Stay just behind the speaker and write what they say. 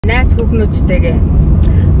Найз хүүхнүүдтэйгээ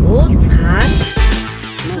уулзаад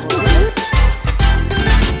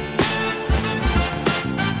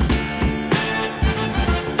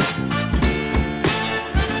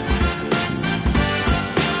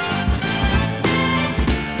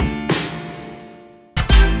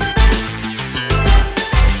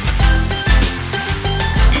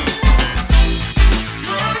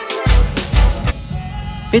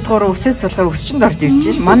бид гурав үсээ суулгаар өсчөнд орж ирж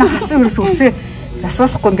байна. Манай хасуу ерөөс үсээ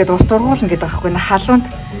засуулахгүй ингээд урт ургуулна гэдэг аахгүй халуунд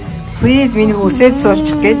please миний үсээд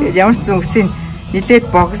суулчих гээд ямар ч зэн үсийг нилээд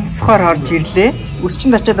богсохоор орж ирлээ.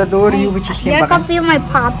 Өсчөнд очиод өөр юу гэж хэлэх юм бэ? Be my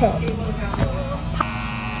puppet.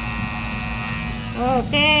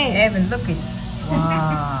 Okay. Evan, look it.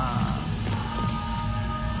 Wow.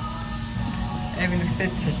 Evan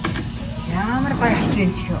үсээд суулчих. Ямар гоё хэлсэн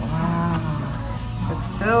юм чи. Wow.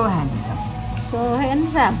 Looks so handsome. So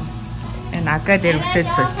handsome. And aga дээр үсээд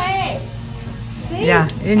суулчих. Yeah,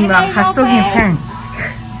 энэ хасуугийн фэн.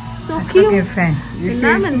 Хасуугийн фэн.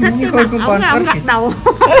 Миний хөргөн болдог.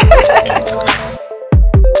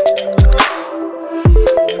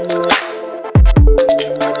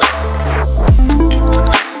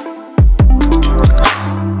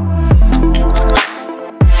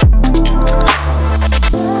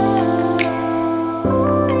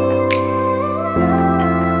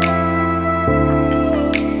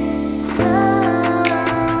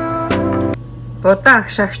 Будаа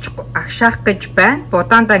агшаах гэж байна.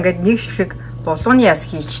 Будаанда ингээд нэг ширхэг булгууны яс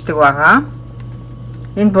хийчдэг байгаа.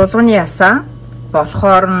 Энэ булгууны ясаа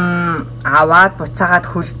болохоор нь аваад буцаагаад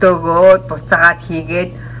хөлдөөгөөд буцаагаад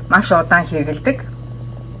хийгээд маш удаан хэрэгэлдэг.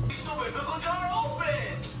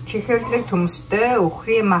 Чихэрлэг төмстэй,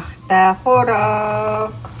 өхрийн махтай,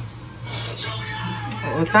 хураг.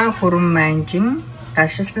 Удаан хүрэн манжин,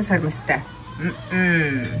 гашилсан сармистай.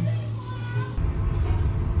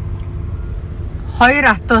 Хоёр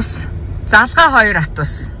атус, залгаа хоёр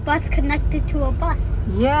атус. Bus connected to a bus.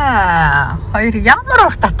 Yeah, хоёр ямар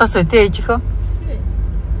урт атус үү те ээжихөө?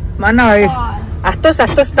 Манай хоёр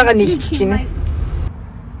атустайгаа нийлчихэж гинэ.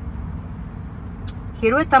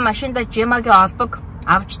 Хэрвээ та машинда жемагийн олбог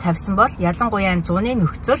авч тавьсан бол ялангуяа зуны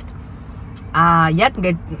нөхцөлд яг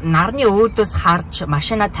ингээд нарны өөдөөс харж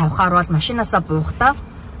машина тавихаар бол машинаасаа буухтаа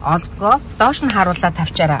олбогоо доош нь харуулаад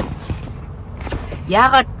тавьчаарай.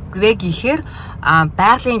 Яагаад вэ гэхээр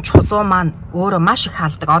байгалийн чулуу маань өөрөө маш их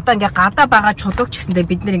халдаг. Одоо ингээ гадаа байгаа чулууг ч гэсэндээ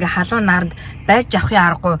бид нэр ингээ халуун наранд байж авахын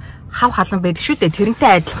аргагүй хав халуун байдаг шүү дээ. Тэрнтэй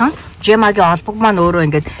адилхан жемагийн олбог маань өөрөө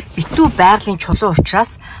ингээ битүү байгалийн чулуу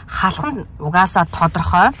учраас халах нь угаасаа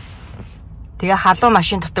тодорхой. Тэгээ халуун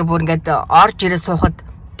машин дотор бүр ингээ орж ирээ суухад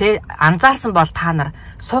тэ анзаарсан бол та нар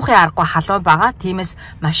суухын аргагүй халуун байгаа. Тиймээс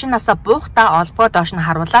машинаасаа буухтаа олбогоо доош нь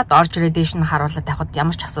харуулад орж ирээ дээш нь харуулад тавихад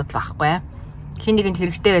ямар ч асуудал байхгүй. Хин нэгэнд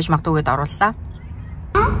хэрэгтэй байж магадгүй гэдээ орууллаа.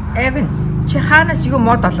 Evan, чи хаанаас юу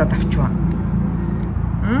мод олоод авчваа?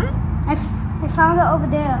 I found it over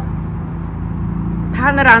there.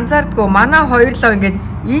 Та нар анзаардгүй манай хоёрлоо ингээд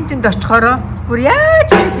ийтэнд очихороо бүр яаж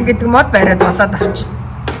ийсэн гэдэг мод бариад олоод авчихна.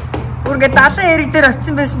 Бүр ингээд 70 эрэг дээр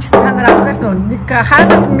очисон байсан гэсэн та нар анзаарсан уу? Нэг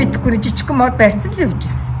хаанаас мэдэхгүй жижигхэн мод барьцсан л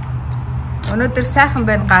явжсэн. Өнөөдөр сайхан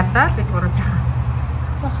байна гадаа бид гурав сайхан.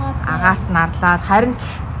 Агаарт нарлаад харин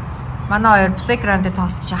манай хоёр playground дээр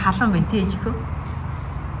тоосч халуун байна те ээжихөө.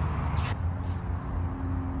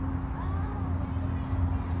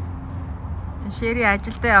 Шэри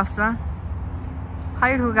ажилдаа явсан.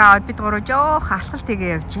 Хоёр хүүгээ аваад бид гурав жоох алхал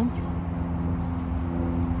тэгээ явж байна.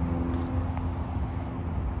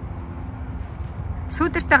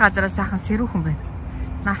 Сүүдэртэй газараас сайхан сэрүүхэн байна.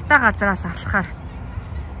 Нартай газараас алхахаар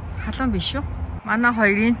халуун биш үү? Манай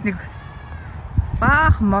хоёрын нэг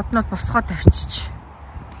баах моднод босгоод тавьчих.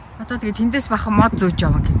 Одоо тэгээ тэндээс бахан мод зөөж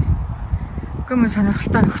яваа гинэ. Үгүй мөн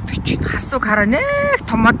сонирхолтой нөхдөж байна. Хасууг хараа нэг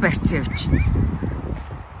том мод барьцсан явж байна.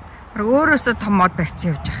 Өөрөөсөө том мод барьцсан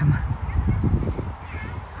явж байгаа юм аа.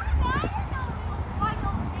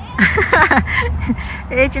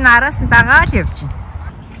 Ээж нь араас нь дагаад явж байна.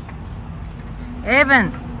 Evan,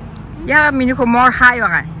 яа миний хөө хай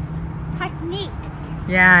байгаа. Technique.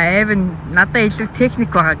 Яа, Evan надад илүү техник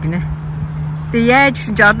байгаа гинэ. Тэгээ яаж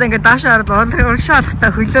гэсэн чи одоо ингээд дааш хараад урагшаалхтаа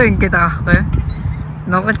хөлөө ингээд байгаа байхгүй юу?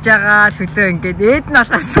 Нугалж байгаа хөлөө ингээд ээд нь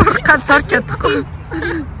болохоор сурах гад сурч чадахгүй.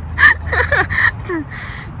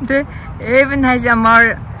 Тэ Evan has a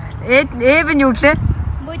more Evan юу лээ?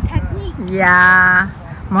 More technique. Яа,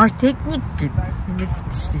 more technique гэдэг. Ингээд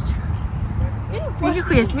шүү дээ. Миний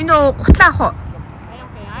хүү яс минь гутлаа ах уу?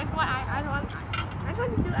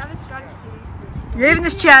 Evan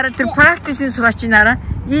чи хараа тэр practice-ийн сураач нараа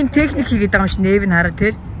ийм техник хийгээд байгаа юм шиг Evan хараа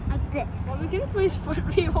тэр. Like this. Well, we can push for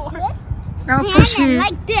people. Now push here.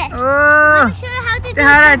 Like this. Oh. Let me show you how to do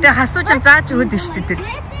Тэ хасууч зааж өгöd нь шүү дээ тэр.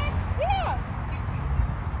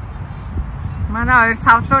 Манай хоёр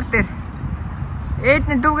савлуур дээр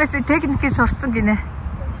ээдний дүүгээс техникийг сурцсан гинэ.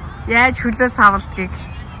 Яаж хөлөө савлдгийг.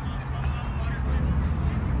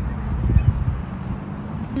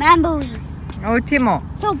 memories. Oh, Timo.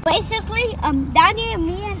 So basically, Daddy,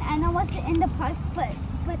 me, and Anna was in the park, but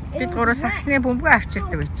Бид гурав саксны бөмбөг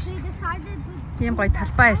авчирдаг байж. we decided Тийм гоё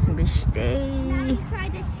талбай байсан биз дээ. Daddy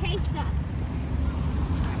tried to chase us.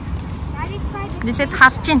 Daddy tried to. Нилээд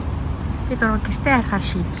халж гин. Бид гурав гэртээ харахаар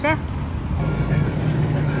шийдлээ.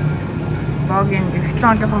 Богийн эрт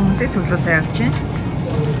 7 оныхон хүмүүсийг цуглуулаа явж байна.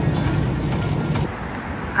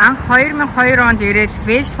 Анх 2002 онд ирээд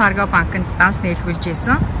Wells Fargo банкнд данс нийлгүүлж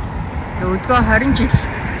исэн. Тэгээ өдгөө 20 жил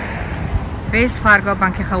Wells Fargo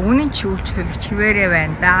банкынхаа үнэн ч үйлчлүүлэгч хിവэрэ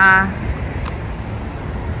байна да.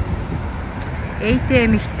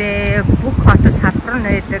 ATM ихтэй бүх хотод салбар нь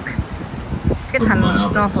байдаг. Сэтгэл ханамж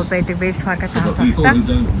 100% байдаг Wells Fargo таамагтай.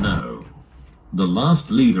 The last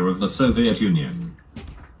leader of the Soviet Union,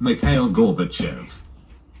 Mikhail Gorbachev,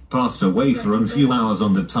 passed away for a few hours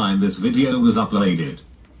on the time this video was uploaded.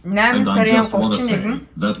 And I just want to say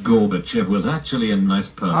that Gorbachev was actually a nice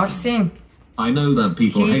person. I know that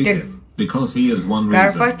people hate him because he is one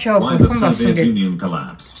reason why the Soviet Union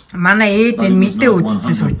collapsed. Манай ээд энэ мэдээ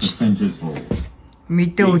үзсэн сууч.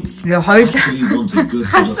 Мэдээ үзсэн. Хоёулаа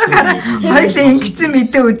ингэсэн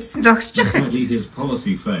мэдээ үзсэн зогсож байгаа.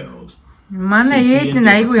 Манай ээд нь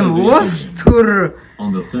айгүй юм уус төр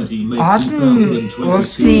олон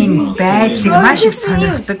улсын байдлыг маш их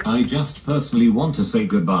сонирхдаг.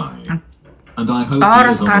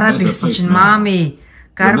 Доороос гараад ирсэн чинь маами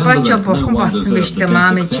Горбачов бурхан болсон биш дээ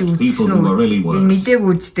маами чи үзсэн үү? Энэ мэдээг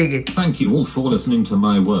үздэг гэ. Thank you all for listening to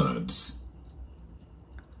my words.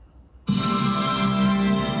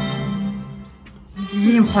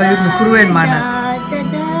 Ийм хоёр нөхөр байна манад.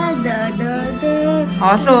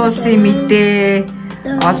 Олон улсын мэдээ,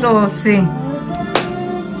 олон улсын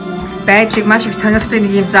байдлыг маш их сонирхдаг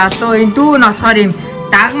нэг юм залуу. Энэ дүү нь болохоор юм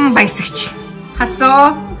даган баясагч.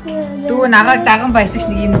 Хасоо. Дүү нагааг даган баясагч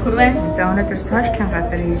нэг юм нөхөр байна. За өнөөдөр сошиалын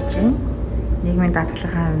газар ирж байна. Нийгмийн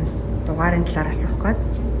даатгалынхаа дугаарын талаар асуух гээд.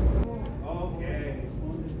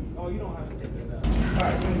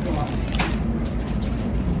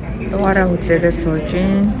 Дугаараа хөдлөлөө сууж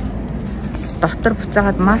байна. Дотор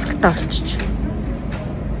буцаагаад масктай олчиж.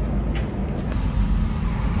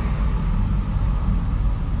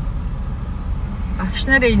 Багш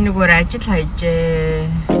нараа энэ нүгээр ажил хайжээ.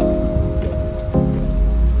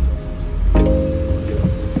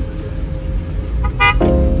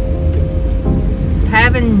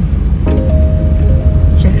 Таван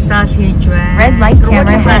жагсаал хийж байна. Red light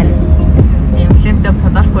camera ahead. Эмблемтэй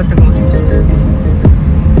подолгодог юм уу?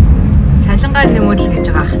 Цалингаа нэмэл гэж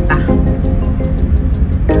байгаа ах та.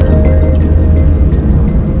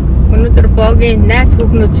 Өнөөдөр богийн найз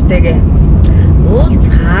хүүхнүүдтэйгээ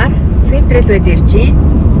уулзахаар федерал байд ирж байна.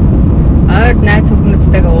 Ойр найз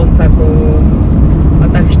хүүхнүүдтэйгээ уулзаагүй.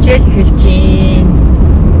 Одоо хичээл эхэлж байна.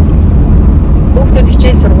 Хүүхдүүд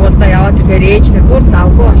хичээл сургуультай яваад ирэхээр ээж нар бүр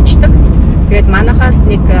завгүй болчдөг. Тэгээд манайхаас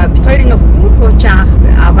нэг бит хоёрын бүх хуучин анх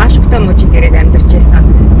Вашингтон мужид ирээд амьдарч байсан.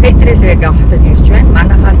 Федерал байга хотод ирж байна.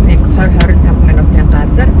 Манайхаас нэг 20-25 минутын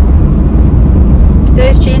газар.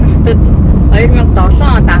 Битээс чинь хотод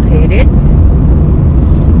 2007 онд анх ирээд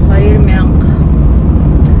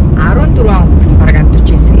 2014 онд баг амьдарч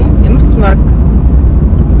байсан юм. Ямар ч баг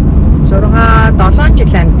 6-7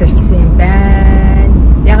 жил амьдарсан юм байна.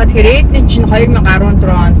 Яг тэгэхээр ээдний чинь 2014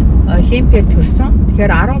 онд Олимпиад төрсөн.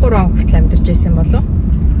 Тэгэхээр 13 он хүртэл амьдарч байсан болов.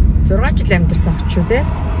 6 жил амьдарсан очоо дээ.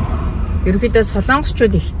 Ерөнхийдөө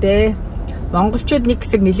солонгосчууд ихтэй. Монголчууд нэг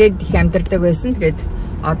хэсэг нилээд их амьдардаг байсан. Тэгээд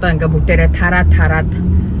одоо ингээ бүгдээрээ тараад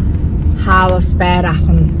хаус байр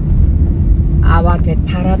аваад гээд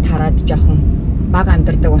тараад жоохон баг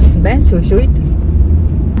амьдардаг болсон байна сүүлийн үед.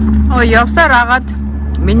 Явсаар агаад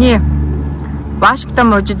миний Вашингтон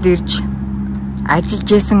мужид ирж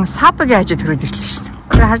ажиллаж исэн Subway ажид төрөөд ирлээ шүү дээ.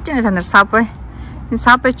 Одоо харж байна та нар Subway. Энэ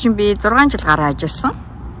Subway чинь би 6 жил гараа ажилласан.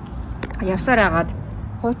 Явсаар агаад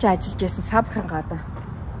хуучин ажиллаж исэн Subway гадаа.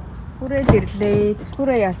 Хүрээд ирлээ.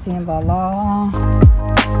 Түлхүүрээ яасан юм болоо.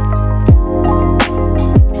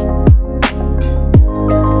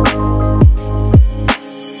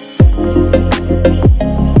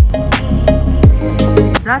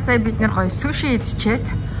 За сая бид нэр гоё суши идчихэд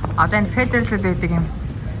одоо энэ федералд байдаг юм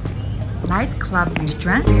night club ирж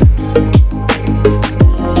байна.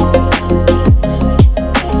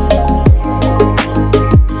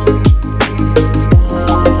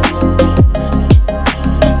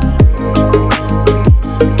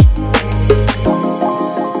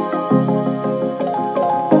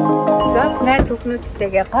 найз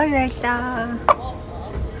хүүхнүүдтэйгээ гоё байлаа.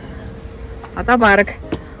 Одоо баг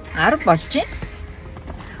 10 болж байна.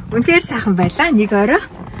 Үнэхээр сайхан байлаа нэг орой.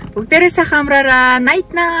 Бүгдээрээ сайхан амраараа. Night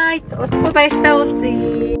night. Удахгүй баяртай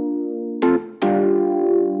уулзъя.